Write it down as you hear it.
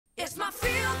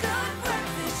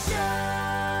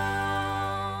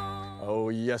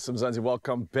Yes, Mzansi,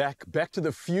 welcome back. Back to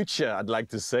the future, I'd like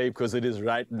to say, because it is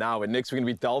right now. And next we're going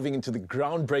to be delving into the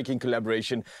groundbreaking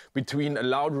collaboration between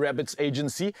Loud Rabbit's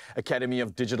agency, Academy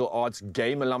of Digital Arts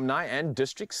Game Alumni, and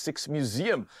District 6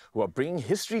 Museum, who are bringing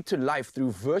history to life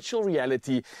through virtual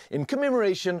reality in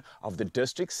commemoration of the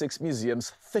District 6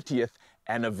 Museum's 30th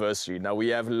anniversary. Now we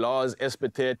have Lars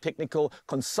Espeter, technical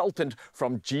consultant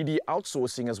from GD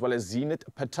Outsourcing, as well as Zenit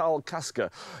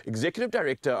Patel-Kasker, Executive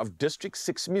Director of District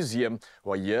 6 Museum,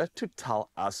 who are here to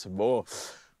tell us more.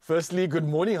 Firstly, good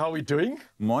morning. How are we doing?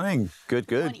 Morning. Good.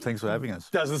 Morning. Thanks for having us.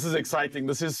 Yes, this is exciting.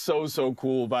 This is so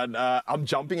cool. But I'm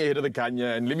jumping ahead of the gun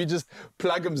here, and let me just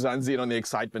plug Mzansi in on the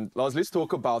excitement. Lars, let's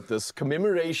talk about this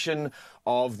commemoration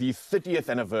of the 30th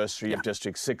anniversary of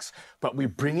District 6, but we're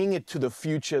bringing it to the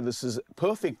future. This is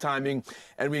perfect timing,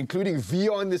 and we're including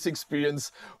VR in this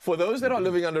experience. For those that are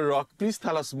living under a rock, please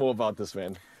tell us more about this,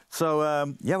 man.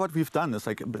 So, what we've done is,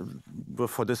 like,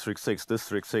 for District 6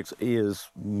 is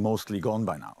mostly gone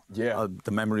by now. Yeah.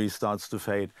 The memory starts to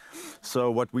fade. So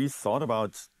what we thought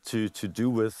about to do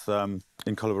with,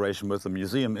 in collaboration with the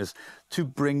museum, is to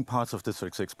bring parts of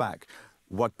District 6 back.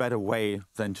 What better way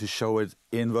than to show it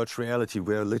in virtual reality?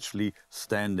 We're literally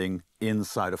standing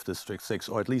inside of District 6,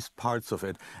 or at least parts of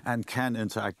it, and can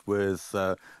interact with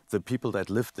the people that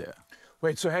live there.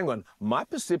 Wait, so hang on. My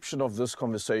perception of this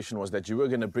conversation was that you were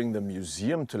going to bring the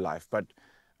museum to life, but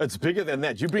it's bigger than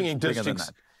that. You're bringing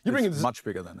districts. You're bringing much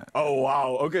bigger than that. Oh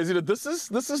wow! Okay, so this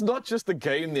is not just a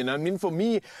game then. I mean, for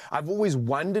me, I've always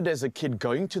wondered as a kid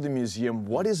going to the museum,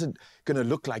 what is it going to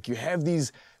look like? You have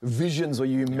these visions, or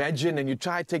you imagine, and you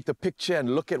try to take the picture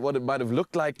and look at what it might have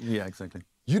looked like. Yeah, exactly.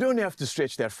 You don't have to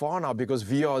stretch that far now because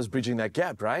VR is bridging that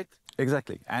gap, right?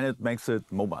 Exactly, and it makes it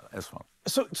mobile as well.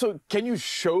 So can you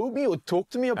show me or talk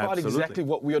to me about Absolutely. exactly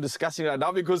what we are discussing right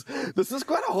now? Because this is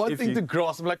quite a hard thing to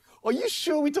grasp. I'm like, are you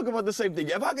sure we talk about the same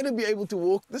thing? Am I going to be able to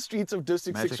walk the streets of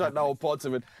District 6 right now, or parts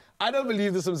of it? I don't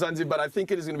believe this, Mzansi, but I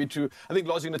think it is going to be true. I think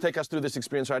Lars is going to take us through this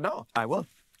experience right now. I will,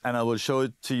 and I will show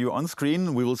it to you on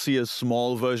screen. We will see a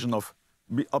small version of,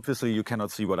 obviously you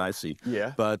cannot see what I see,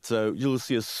 but you'll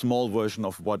see a small version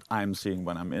of what I'm seeing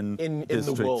when I'm in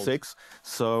District 6.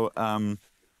 So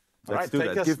let's do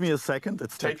that. Give me a second.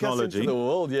 It's technology. Take us into the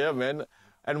world, yeah, man.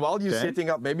 And while you're setting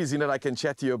up, maybe Zenit, I can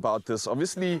chat to you about this.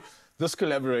 Obviously, this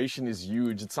collaboration is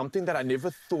huge. It's something that I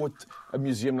never thought a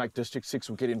museum like District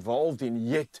 6 would get involved in,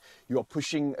 yet you are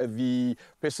pushing the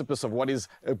precipice of what is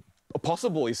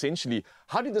possible, essentially.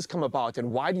 How did this come about,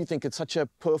 and why do you think it's such a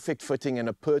perfect fitting and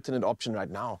a pertinent option right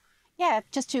now? Yeah,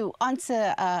 just to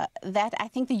answer that, I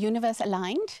think the universe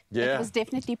aligned. Yeah. It was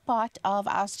definitely part of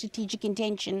our strategic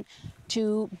intention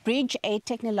to bridge a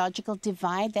technological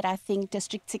divide that I think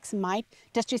District 6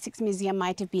 Museum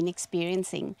might have been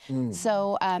experiencing.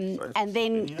 So, and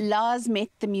then Lars met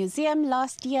the museum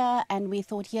last year, and we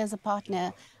thought, here's a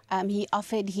partner. He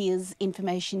offered his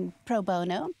information pro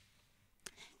bono.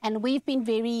 And we've been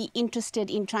very interested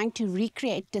in trying to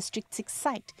recreate District 6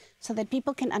 site so that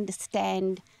people can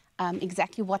understand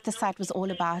exactly what the site was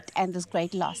all about and this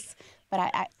great loss.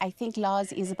 But I think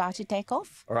Lars is about to take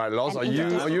off. All right, Lars, are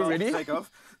you ready? Take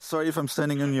off. Sorry if I'm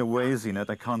standing in your way, Zenit.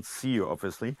 I can't see you,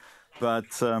 obviously. But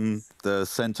the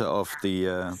center of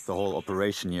the whole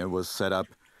operation here was set up.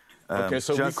 Okay,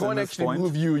 so we can't actually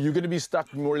move you. You're going to be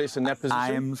stuck more or less in that position?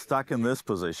 I am stuck in this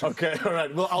position. Okay, all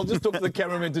right. Well, I'll just talk to the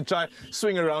cameraman to try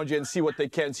swing around you and see what they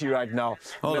can see right now.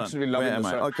 Hold on. Absolutely loving Where am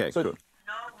this. I? Okay, so cool.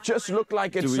 Just look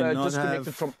like it's disconnected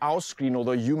have... from our screen,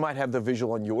 although you might have the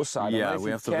visual on your side. Yeah,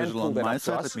 we have the visual on my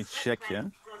side. Let me check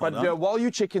here. But while you're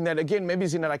checking that, again, maybe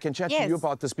Zenit, I can chat to you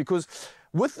about this, because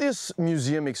with this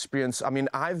museum experience, I mean,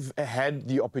 I've had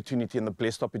the opportunity and the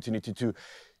blessed opportunity to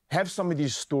have some of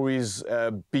these stories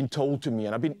being told to me,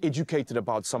 and I've been educated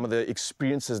about some of the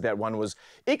experiences that one was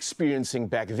experiencing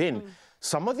back then.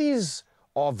 Some of these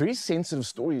are very sensitive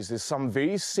stories. There's some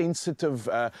very sensitive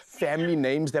family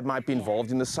names that might be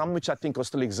involved in this, some which I think are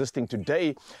still existing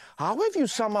today. How have you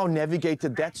somehow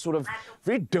navigated that sort of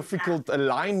very difficult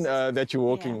line that you're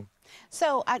walking? Yeah.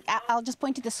 So I'll just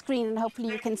point to the screen and hopefully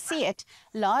you can see it.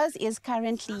 Lars is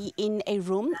currently in a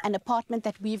room, an apartment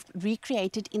that we've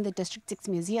recreated in the District 6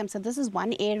 Museum. So this is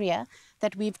one area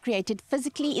that we've created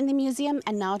physically in the museum,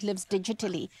 and now it lives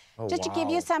digitally. Just to give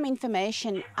you some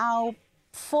information, our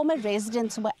former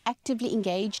residents were actively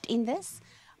engaged in this.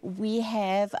 We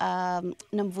have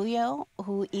Namvuyo,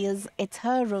 it's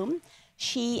her room.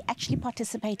 She actually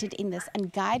participated in this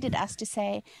and guided us to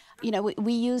say, you know,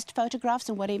 we used photographs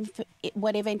and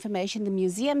whatever information the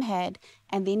museum had,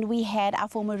 and then we had our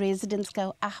former residents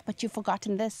go, but you've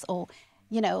forgotten this, or,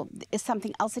 you know, is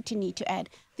something else that you need to add.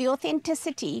 The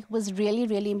authenticity was really,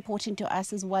 really important to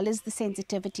us, as well as the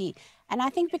sensitivity. And I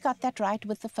think we got that right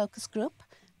with the focus group,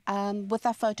 with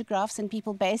our photographs and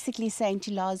people basically saying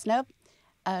to Lars, nope,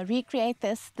 recreate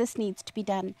this, this needs to be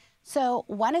done. So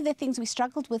one of the things we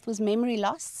struggled with was memory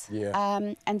loss.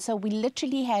 Yeah. And so we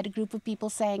literally had a group of people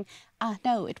saying,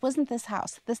 no, it wasn't this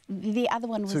house. The other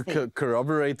one was there. To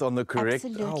corroborate on the correct.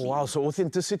 Absolutely. Oh, wow. So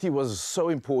authenticity was so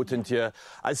important here.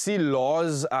 I see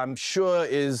Lars, I'm sure,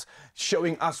 is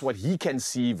showing us what he can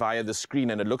see via the screen.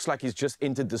 And it looks like he's just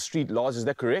entered the street. Lars, is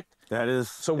that correct? That is.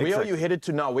 So where are you headed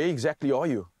to now? Where exactly are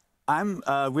you?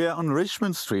 We're on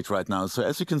Richmond Street right now. So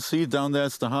as you can see down there,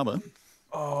 it's the harbour.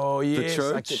 Oh, yes. The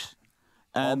church.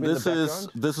 And this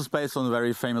is based on a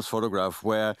very famous photograph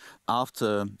where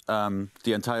after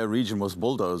the entire region was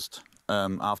bulldozed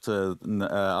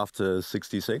after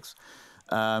 66,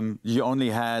 you only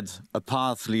had a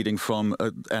path leading from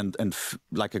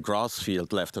like a grass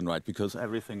field left and right because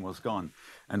everything was gone.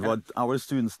 And what our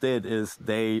students did is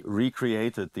they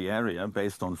recreated the area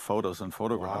based on photos and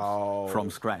photographs from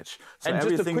scratch. So and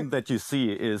everything that you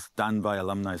see is done by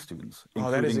alumni students. Oh,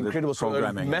 that is incredible. So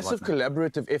a massive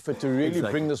collaborative effort to really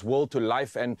bring this world to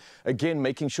life and, again,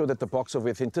 making sure that the box of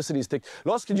authenticity is ticked.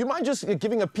 Lars, could you mind just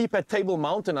giving a peep at Table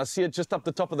Mountain? I see it just up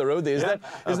the top of the road there. Is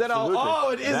that our...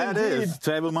 Oh, it is that indeed. Is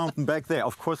Table Mountain back there.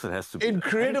 Of course it has to be.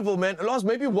 Incredible, man. Lars,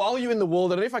 maybe while you're in the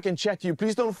world, I don't know if I can chat to you.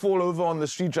 Please don't fall over on the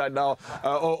street right now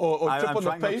or trip on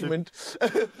the pavement.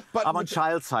 But I'm on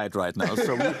child side right now,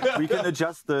 so we can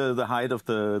adjust the height of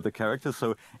the character.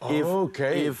 So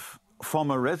if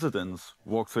former residents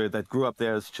walk through it that grew up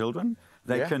there as children,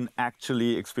 they can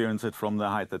actually experience it from the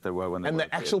height that they were when they were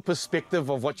the actual perspective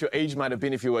of what your age might have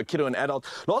been if you were a kid or an adult.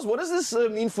 Lars, what does this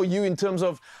mean for you in terms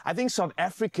of, I think, South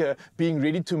Africa being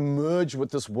ready to merge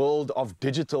with this world of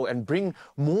digital and bring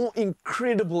more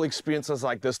incredible experiences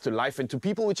like this to life and to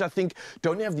people which I think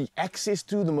don't have the access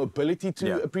to, the mobility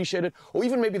to appreciate it, or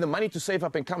even maybe the money to save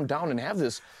up and come down and have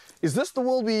this? Is this the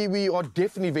world we are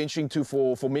definitely venturing to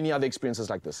for many other experiences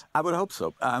like this? I would hope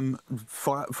so.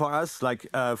 For us, like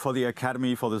for the academy,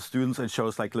 for the students, it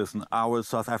shows like, listen, our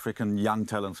South African young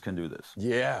talents can do this.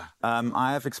 Yeah.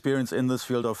 I have experience in this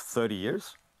field of 30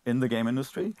 years in the game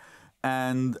industry,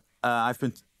 and I've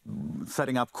been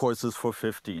setting up courses for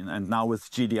 15, and now with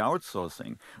GD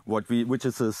Outsourcing, which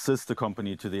is a sister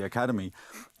company to the academy,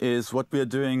 is what we're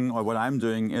doing, or what I'm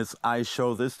doing, is I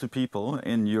show this to people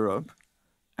in Europe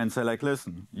and say, like,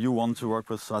 listen, you want to work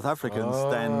with South Africans,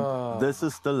 then this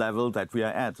is the level that we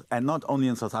are at. And not only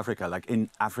in South Africa, like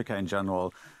in Africa in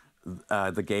general,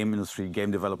 the game industry, game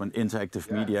development,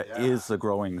 interactive media is a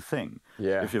growing thing.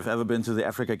 Yeah. If you've ever been to the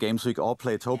Africa Games Week or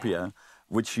Playtopia,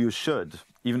 which you should,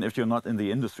 even if you're not in the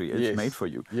industry, it's made for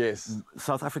you. Yes.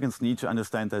 South Africans need to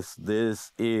understand that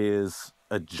this is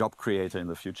a job creator in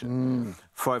the future.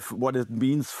 For what it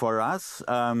means for us,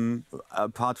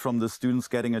 apart from the students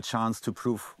getting a chance to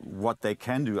prove what they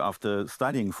can do after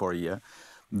studying for a year,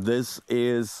 this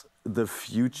is the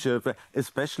future,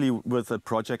 especially with a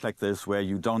project like this where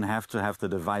you don't have to have the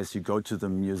device, you go to the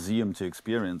museum to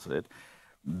experience it.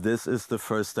 This is the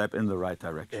first step in the right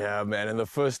direction. Yeah, man, and the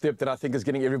first step that I think is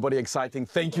getting everybody exciting.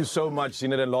 Thank you so much,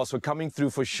 Zinat and Lars, for coming through,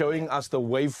 for showing us the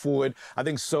way forward. I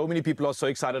think so many people are so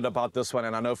excited about this one,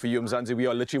 and I know for you, Mzansi, we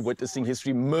are literally witnessing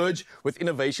history merge with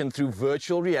innovation through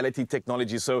virtual reality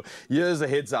technology. So here's a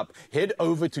heads up. Head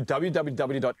over to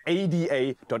www.ada.ac.za,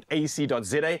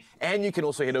 and you can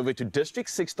also head over to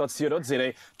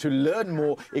district6.co.za to learn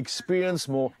more, experience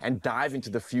more, and dive into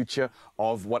the future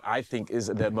of what I think is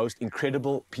the most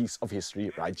incredible piece of history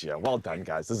right here. Well done,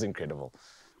 guys. This is incredible.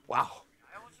 Wow.